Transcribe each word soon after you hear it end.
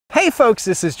Hey folks,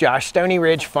 this is Josh, Stoney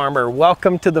Ridge Farmer.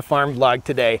 Welcome to the Farm Vlog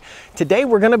today. Today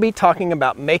we're going to be talking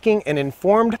about making an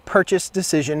informed purchase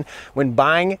decision when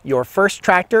buying your first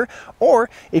tractor, or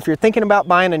if you're thinking about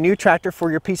buying a new tractor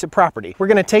for your piece of property. We're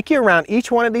going to take you around each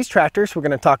one of these tractors. We're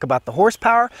going to talk about the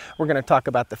horsepower, we're going to talk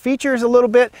about the features a little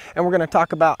bit, and we're going to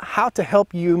talk about how to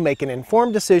help you make an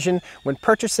informed decision when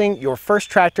purchasing your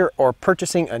first tractor or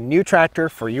purchasing a new tractor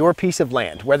for your piece of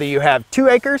land. Whether you have 2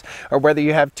 acres or whether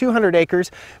you have 200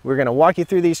 acres, we're going to walk you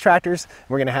through these tractors.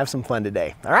 We're going to have some fun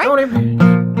today. All right? Stoney Ridge.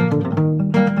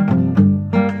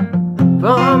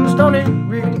 From Stoney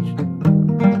Ridge.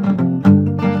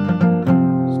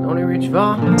 Stoney Ridge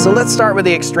Farm. So let's start with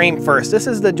the extreme first. This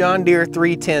is the John Deere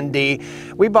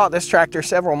 310D. We bought this tractor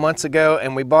several months ago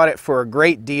and we bought it for a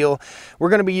great deal. We're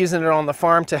going to be using it on the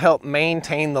farm to help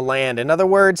maintain the land. In other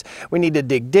words, we need to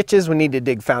dig ditches, we need to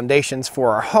dig foundations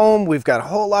for our home. We've got a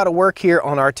whole lot of work here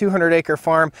on our 200-acre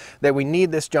farm that we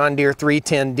need this John Deere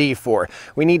 310D for.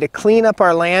 We need to clean up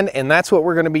our land, and that's what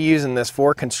we're going to be using this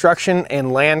for, construction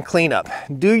and land cleanup.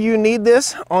 Do you need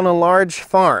this on a large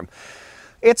farm?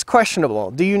 It's questionable.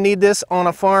 Do you need this on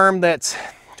a farm that's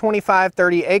 25,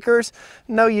 30 acres?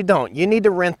 No, you don't. You need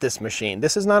to rent this machine.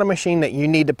 This is not a machine that you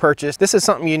need to purchase. This is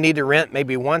something you need to rent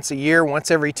maybe once a year, once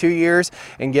every 2 years,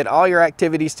 and get all your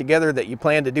activities together that you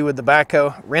plan to do with the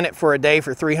backhoe. Rent it for a day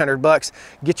for 300 bucks,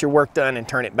 get your work done and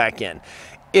turn it back in.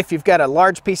 If you've got a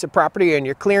large piece of property and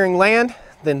you're clearing land,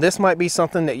 then this might be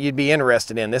something that you'd be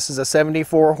interested in. This is a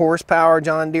 74 horsepower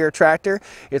John Deere tractor.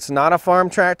 It's not a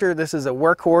farm tractor. This is a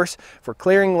workhorse for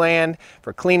clearing land,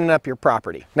 for cleaning up your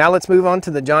property. Now let's move on to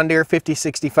the John Deere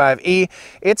 5065E.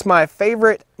 It's my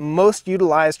favorite, most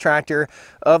utilized tractor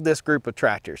of this group of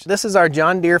tractors. This is our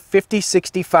John Deere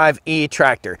 5065E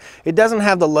tractor. It doesn't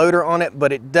have the loader on it,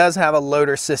 but it does have a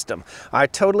loader system. I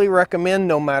totally recommend,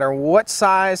 no matter what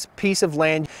size piece of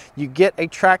land, you get a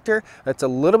tractor that's a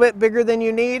little bit bigger than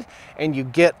you need, and you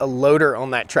get a loader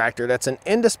on that tractor. That's an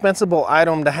indispensable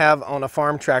item to have on a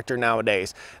farm tractor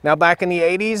nowadays. Now, back in the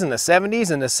 80s and the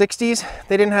 70s and the 60s,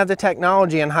 they didn't have the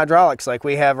technology and hydraulics like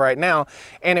we have right now,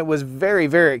 and it was very,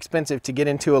 very expensive to get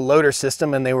into a loader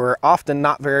system, and they were often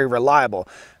not very reliable.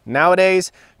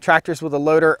 Nowadays, tractors with a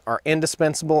loader are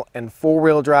indispensable, and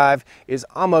four-wheel drive is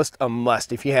almost a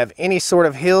must if you have any sort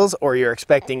of hills or you're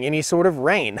expecting any sort of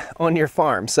rain on your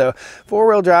farm. So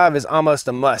four-wheel drive is almost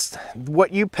a must.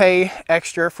 What you pay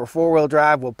extra for four-wheel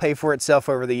drive will pay for itself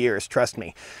over the years, trust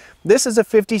me. This is a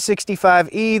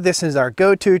 5065E. This is our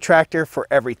go-to tractor for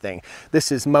everything.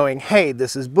 This is mowing hay,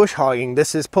 this is bush hogging,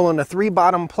 this is pulling a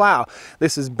 3-bottom plow,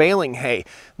 this is baling hay.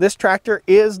 This tractor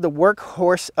is the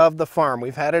workhorse of the farm.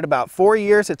 We've had it about 4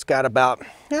 years. It's got about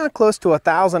close to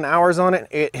 1,000 hours on it.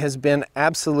 It has been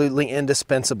absolutely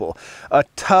indispensable. A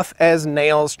tough as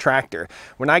nails tractor.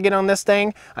 When I get on this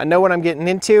thing, I know what I'm getting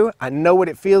into, I know what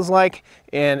it feels like,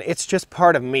 and it's just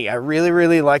part of me. I really,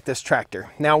 really like this tractor.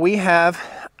 Now we have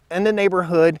in the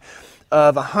neighborhood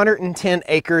of 110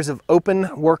 acres of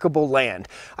open workable land.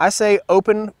 I say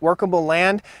open workable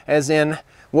land as in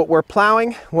what we're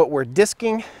plowing, what we're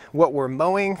disking, what we're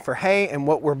mowing for hay, and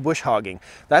what we're bush hogging.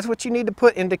 That's what you need to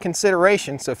put into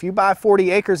consideration. So if you buy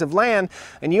 40 acres of land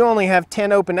and you only have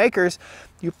 10 open acres,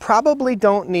 you probably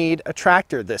don't need a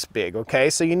tractor this big, okay?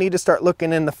 So you need to start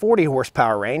looking in the 40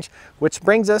 horsepower range, which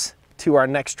brings us to our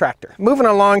next tractor. Moving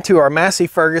along to our Massey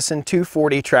Ferguson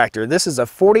 240 tractor. This is a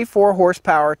 44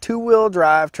 horsepower 2-wheel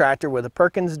drive tractor with a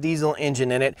Perkins diesel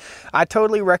engine in it. I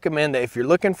totally recommend that if you're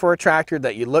looking for a tractor,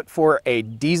 that you look for a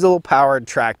diesel powered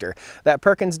tractor. That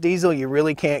Perkins diesel you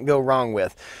really can't go wrong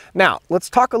with. Now let's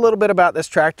talk a little bit about this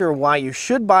tractor, why you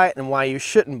should buy it and why you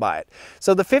shouldn't buy it.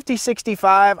 So the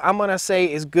 5065 I'm going to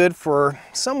say is good for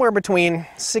somewhere between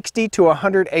 60 to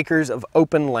 100 acres of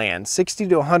open land, 60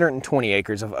 to 120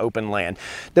 acres of open land,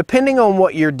 depending on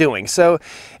what you're doing. So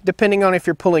depending on if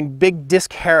you're pulling big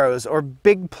disc harrows or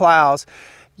big plows,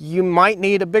 you might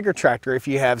need a bigger tractor if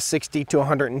you have 60 to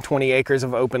 120 acres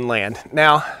of open land.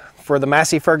 Now for the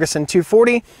Massey Ferguson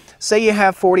 240, say you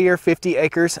have 40 or 50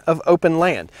 acres of open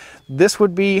land. This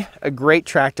would be a great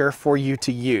tractor for you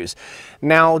to use.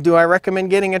 Now, do I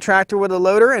recommend getting a tractor with a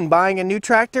loader and buying a new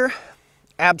tractor?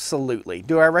 Absolutely.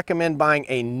 Do I recommend buying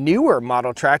a newer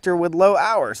model tractor with low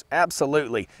hours?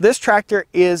 Absolutely. This tractor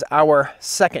is our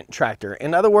second tractor.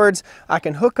 In other words, I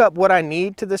can hook up what I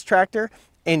need to this tractor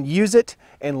and use it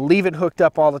and leave it hooked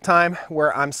up all the time,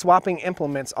 where I'm swapping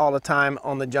implements all the time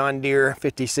on the John Deere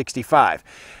 5065.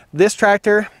 This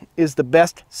tractor is the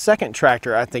best second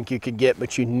tractor I think you could get,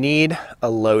 but you need a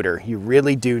loader. You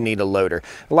really do need a loader.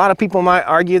 A lot of people might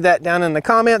argue that down in the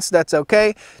comments. That's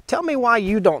okay. Tell me why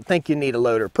you don't think you need a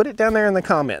loader. Put it down there in the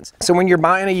comments. So when you're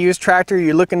buying a used tractor,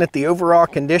 you're looking at the overall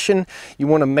condition. You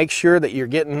want to make sure that you're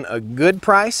getting a good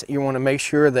price. You want to make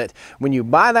sure that when you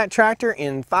buy that tractor,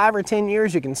 in 5 or 10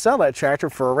 years, you can sell that tractor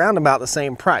for around about the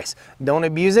same price. Don't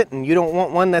abuse it, and you don't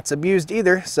want one that's abused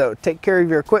either. So take care of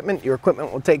your equipment. Your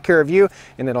equipment will take care of you,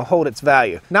 and it'll hold its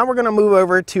value. Now we're going to move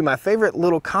over to my favorite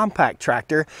little compact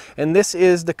tractor, and this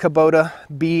is the Kubota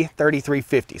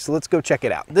B3350. So let's go check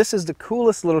it out. This is the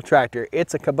coolest little tractor.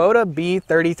 It's a Kubota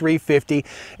B3350.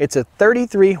 It's a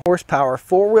 33 horsepower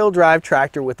four-wheel drive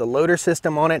tractor with a loader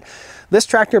system on it. This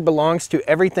tractor belongs to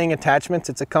Everything Attachments.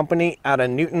 It's a company out of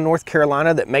Newton, North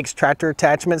Carolina that makes tractor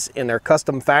attachments in their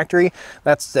custom factory.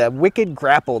 That's the wicked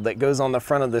grapple that goes on the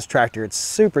front of this tractor. It's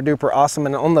super duper awesome,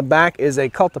 and on the back is a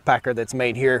cultipacker that's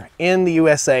made here in the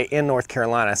USA in North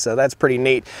Carolina, so that's pretty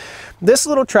neat. This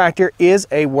little tractor is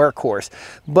a workhorse,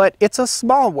 but it's a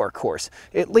small workhorse.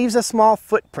 It leaves a small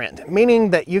footprint, meaning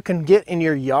that you can get in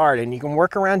your yard and you can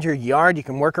work around your yard, you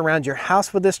can work around your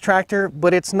house with this tractor,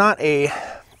 but it's not a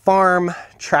farm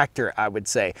tractor, I would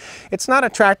say. It's not a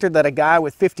tractor that a guy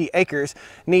with 50 acres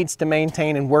needs to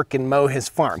maintain and work and mow his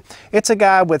farm. It's a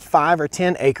guy with 5 or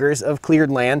 10 acres of cleared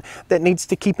land that needs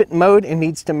to keep it mowed and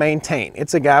needs to maintain.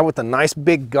 It's a guy with a nice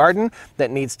big garden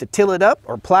that needs to till it up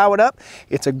or plow it up.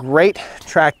 It's a great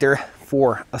tractor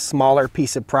for a smaller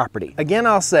piece of property. Again,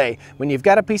 I'll say, when you've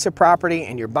got a piece of property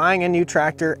and you're buying a new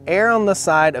tractor, err on the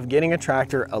side of getting a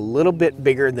tractor a little bit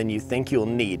bigger than you think you'll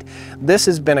need. This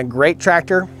has been a great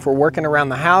tractor for working around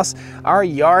the house. Our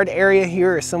yard area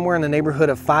here is somewhere in the neighborhood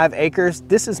of 5 acres.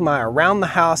 This is my around the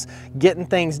house, getting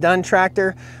things done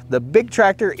tractor. The big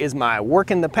tractor is my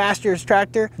work in the pastures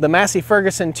tractor. The Massey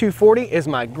Ferguson 240 is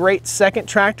my great second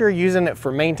tractor, using it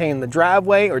for maintaining the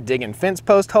driveway or digging fence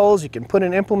post holes. You can put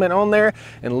an implement on there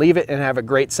and leave it and have a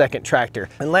great second tractor.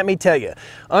 And let me tell you,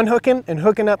 unhooking and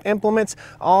hooking up implements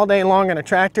all day long in a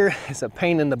tractor is a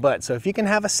pain in the butt. So if you can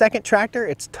have a second tractor,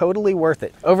 it's totally worth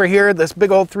it. Over here, this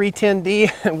big old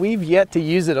 310D, we've yet to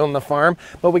use it on the farm,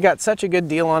 but we got such a good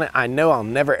deal on it. I know I'll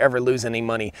never ever lose any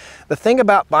money. The thing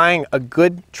about buying a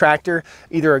good tractor,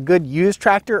 either a good used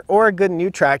tractor or a good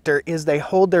new tractor, is they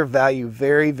hold their value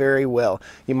very, very well.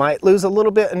 You might lose a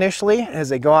little bit initially as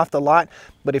they go off the lot,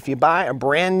 but if you buy a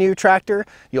brand new tractor,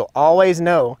 you'll always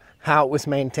know how it was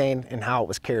maintained and how it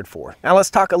was cared for. Now let's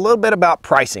talk a little bit about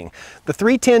pricing. The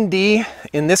 310D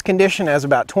in this condition has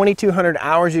about 2,200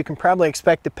 hours. You can probably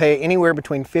expect to pay anywhere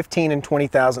between $15,000 and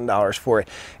 $20,000 for it.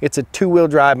 It's a two-wheel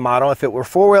drive model. If it were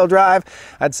four-wheel drive,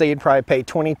 I'd say you'd probably pay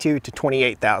 $22,000 to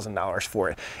 $28,000 for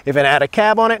it. If it had a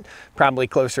cab on it, probably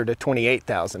closer to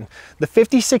 $28,000. The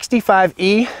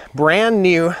 5065E, brand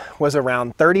new, was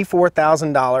around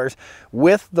 $34,000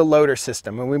 with the loader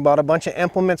system. And we bought a bunch of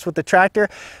implements with the tractor.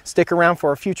 Stick around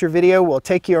for a future video. We'll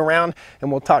take you around and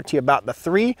we'll talk to you about the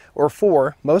 3 or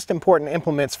 4 most important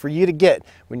implements for you to get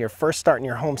when you're first starting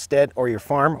your homestead or your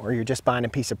farm, or you're just buying a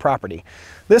piece of property.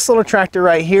 This little tractor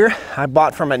right here, I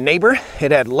bought from a neighbor.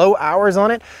 It had low hours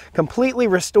on it, completely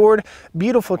restored,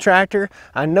 beautiful tractor.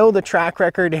 I know the track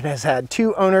record. It has had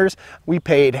 2 owners. We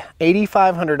paid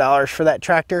 $8,500 for that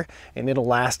tractor, and it'll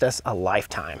last us a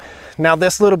lifetime. Now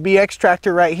this little BX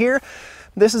tractor right here,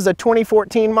 this is a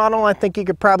 2014 model. I think you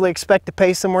could probably expect to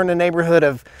pay somewhere in the neighborhood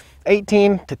of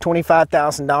 $18,000 to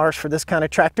 $25,000 for this kind of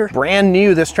tractor. Brand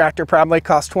new, this tractor probably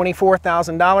cost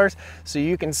 $24,000. So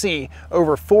you can see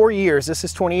over 4 years, this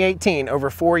is 2018, over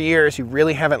 4 years, you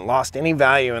really haven't lost any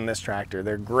value in this tractor.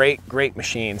 They're great, great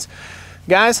machines.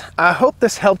 Guys, I hope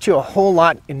this helped you a whole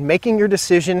lot in making your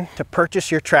decision to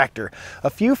purchase your tractor. A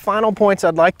few final points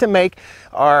I'd like to make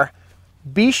are: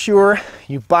 be sure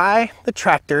you buy the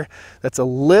tractor that's a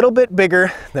little bit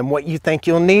bigger than what you think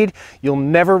you'll need. You'll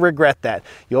never regret that.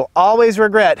 You'll always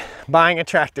regret buying a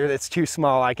tractor that's too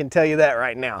small. I can tell you that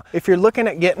right now. If you're looking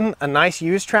at getting a nice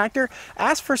used tractor,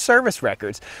 ask for service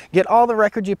records. Get all the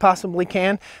records you possibly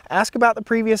can. Ask about the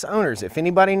previous owners if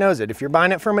anybody knows it. If you're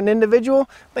buying it from an individual,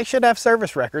 they should have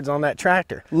service records on that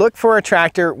tractor. Look for a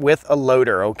tractor with a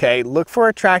loader, okay? Look for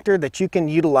a tractor that you can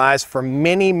utilize for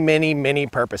many, many, many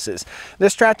purposes.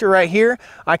 This tractor right here,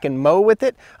 I can mow with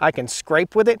it, I can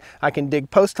scrape with it, I can dig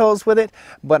post holes with it,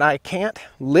 but I can't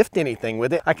lift anything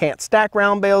with it. I can't stack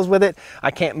round bales with it,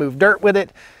 I can't move dirt with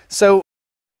it. So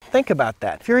Think about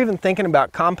that. If you're even thinking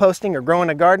about composting or growing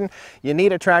a garden, you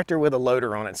need a tractor with a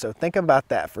loader on it. So think about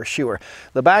that for sure.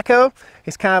 The backhoe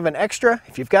is kind of an extra.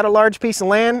 If you've got a large piece of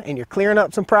land and you're clearing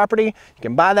up some property, you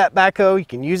can buy that backhoe, you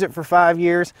can use it for 5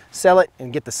 years, sell it,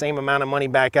 and get the same amount of money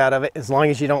back out of it as long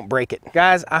as you don't break it.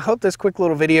 Guys, I hope this quick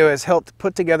little video has helped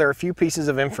put together a few pieces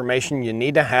of information you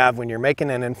need to have when you're making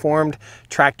an informed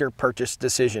tractor purchase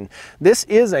decision. This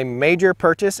is a major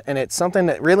purchase, and it's something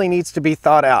that really needs to be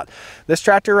thought out. This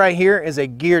tractor right here is a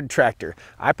geared tractor.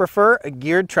 I prefer a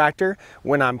geared tractor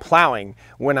when I'm plowing,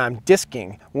 when I'm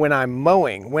disking, when I'm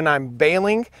mowing, when I'm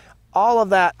baling. All of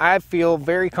that, I feel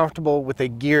very comfortable with a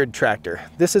geared tractor.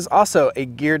 This is also a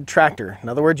geared tractor. In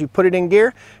other words, you put it in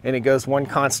gear and it goes one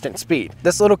constant speed.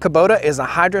 This little Kubota is a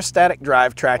hydrostatic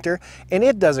drive tractor, and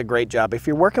it does a great job. If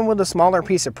you're working with a smaller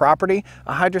piece of property,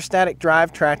 a hydrostatic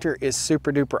drive tractor is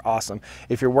super duper awesome.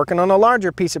 If you're working on a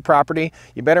larger piece of property,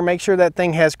 you better make sure that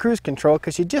thing has cruise control,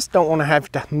 because you just don't want to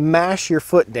have to mash your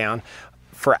foot down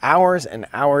for hours and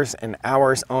hours and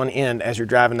hours on end as you're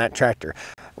driving that tractor.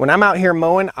 When I'm out here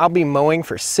mowing, I'll be mowing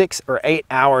for 6 or 8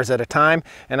 hours at a time,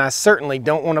 and I certainly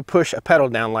don't want to push a pedal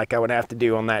down like I would have to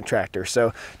do on that tractor.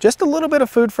 So just a little bit of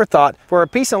food for thought. For a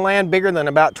piece of land bigger than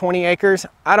about 20 acres,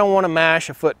 I don't want to mash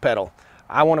a foot pedal.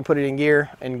 I want to put it in gear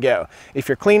and go. If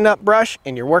you're cleaning up brush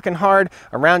and you're working hard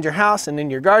around your house and in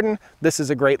your garden, this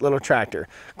is a great little tractor.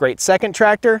 Great second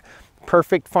tractor.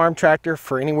 Perfect farm tractor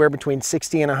for anywhere between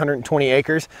 60 and 120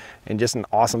 acres, and just an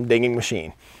awesome digging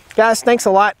machine. Guys, thanks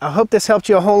a lot. I hope this helped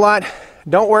you a whole lot.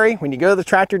 Don't worry, when you go to the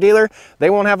tractor dealer,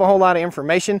 they won't have a whole lot of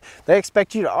information. They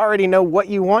expect you to already know what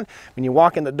you want when you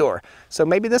walk in the door. So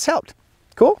maybe this helped.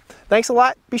 Cool. Thanks a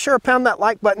lot. Be sure to pound that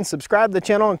like button, subscribe to the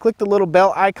channel, and click the little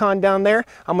bell icon down there.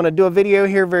 I'm going to do a video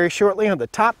here very shortly on the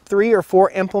top 3 or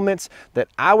 4 implements that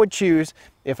I would choose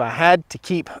if I had to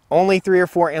keep only 3 or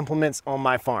 4 implements on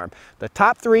my farm. The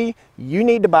top 3 you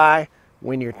need to buy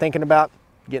when you're thinking about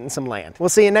getting some land. We'll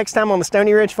see you next time on the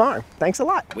Stoney Ridge Farm. Thanks a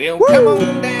lot. Well, come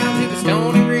on down to the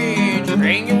Stoney Ridge,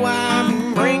 bring your wife